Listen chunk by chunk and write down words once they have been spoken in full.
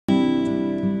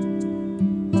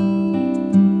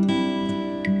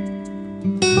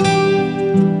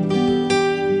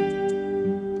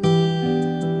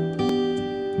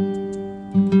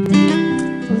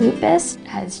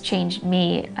has changed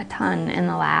me a ton in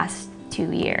the last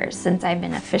 2 years since I've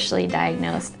been officially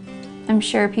diagnosed. I'm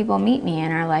sure people meet me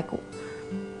and are like,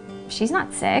 she's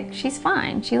not sick, she's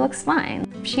fine, she looks fine.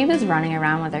 She was running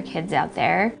around with her kids out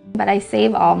there, but I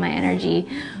save all my energy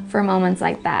for moments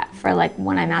like that, for like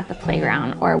when I'm at the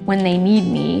playground or when they need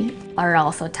me. Are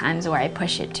also times where I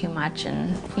push it too much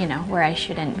and, you know, where I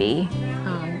shouldn't be,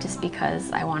 just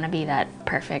because I want to be that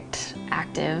perfect,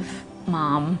 active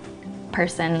mom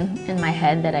person in my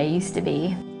head that I used to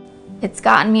be. It's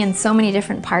gotten me in so many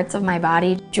different parts of my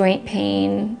body: joint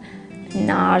pain,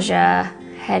 nausea,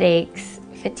 headaches,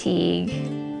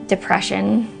 fatigue,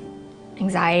 depression,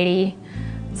 anxiety.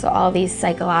 So all these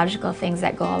psychological things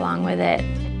that go along with it.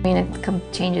 I mean,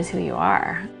 it changes who you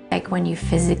are. Like when you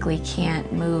physically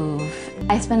can't move.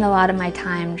 I spend a lot of my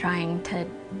time trying to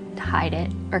hide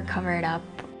it or cover it up.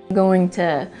 Going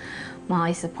to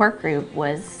Molly's support group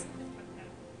was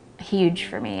huge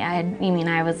for me.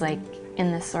 I was like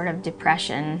in this sort of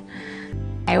depression.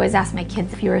 I always ask my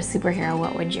kids, if you were a superhero,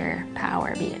 what would your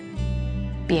power be?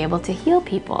 Be able to heal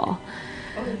people.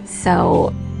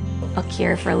 So, a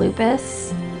cure for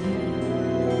lupus.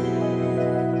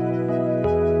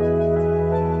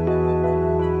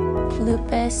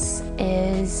 Lupus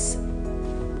is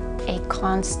a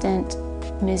constant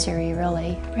misery,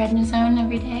 really. Prednisone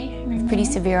every day? Pretty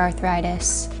severe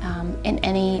arthritis in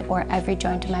any or every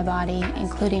joint of my body,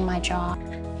 including my jaw.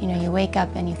 You know, you wake up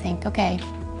and you think, okay,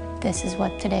 this is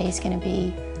what today is going to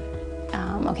be.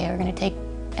 Okay, we're going to take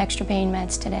extra pain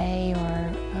meds today,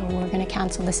 or we're going to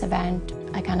cancel this event.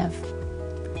 I kind of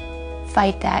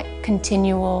fight that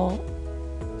continual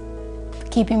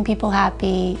keeping people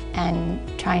happy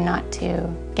and trying not to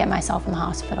get myself in the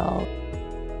hospital.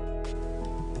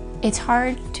 It's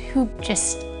hard to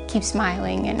just keep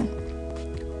smiling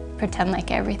and pretend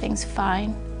like everything's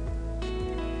fine.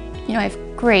 You know, I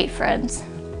have great friends,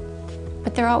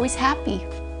 but they're always happy,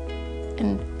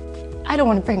 and I don't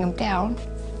want to bring them down.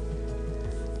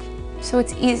 So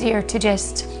it's easier to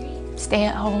just stay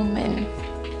at home and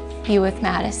be with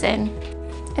Madison.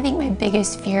 I think my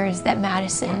biggest fear is that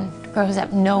Madison grows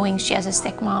up knowing she has a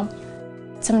sick mom.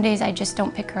 Some days I just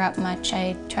don't pick her up much.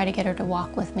 I try to get her to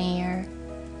walk with me, or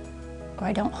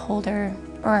I don't hold her,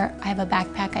 or I have a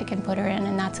backpack I can put her in,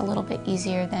 and that's a little bit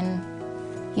easier than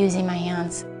using my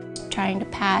hands. Trying to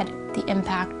pad the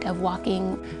impact of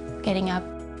walking, getting up,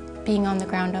 being on the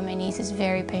ground on my knees is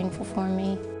very painful for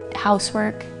me.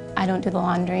 Housework, I don't do the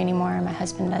laundry anymore, my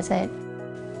husband does it.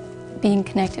 Being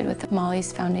connected with the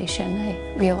Molly's Foundation,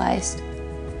 I realized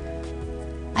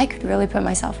I could really put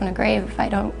myself in a grave if I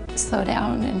don't slow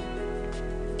down,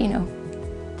 and, you know,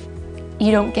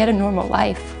 you don't get a normal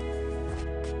life.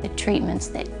 The treatments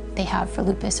that they have for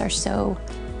lupus are so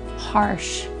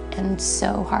harsh and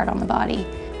so hard on the body.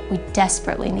 We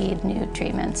desperately need new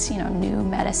treatments, you know, new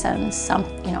medicines,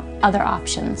 other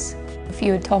options. If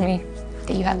you had told me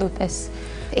that you had lupus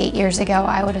 8 years ago,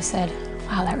 I would have said,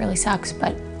 wow, that really sucks,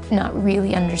 but not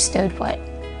really understood what,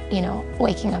 you know,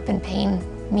 waking up in pain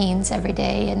means every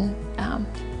day, and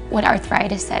what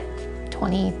arthritis at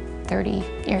 20, 30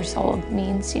 years old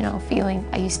means, you know, feeling.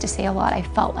 I used to say a lot, I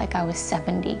felt like I was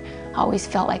 70. I always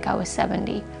felt like I was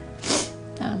 70.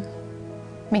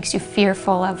 Makes you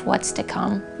fearful of what's to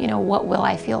come. You know, what will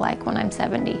I feel like when I'm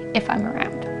 70 if I'm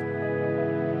around?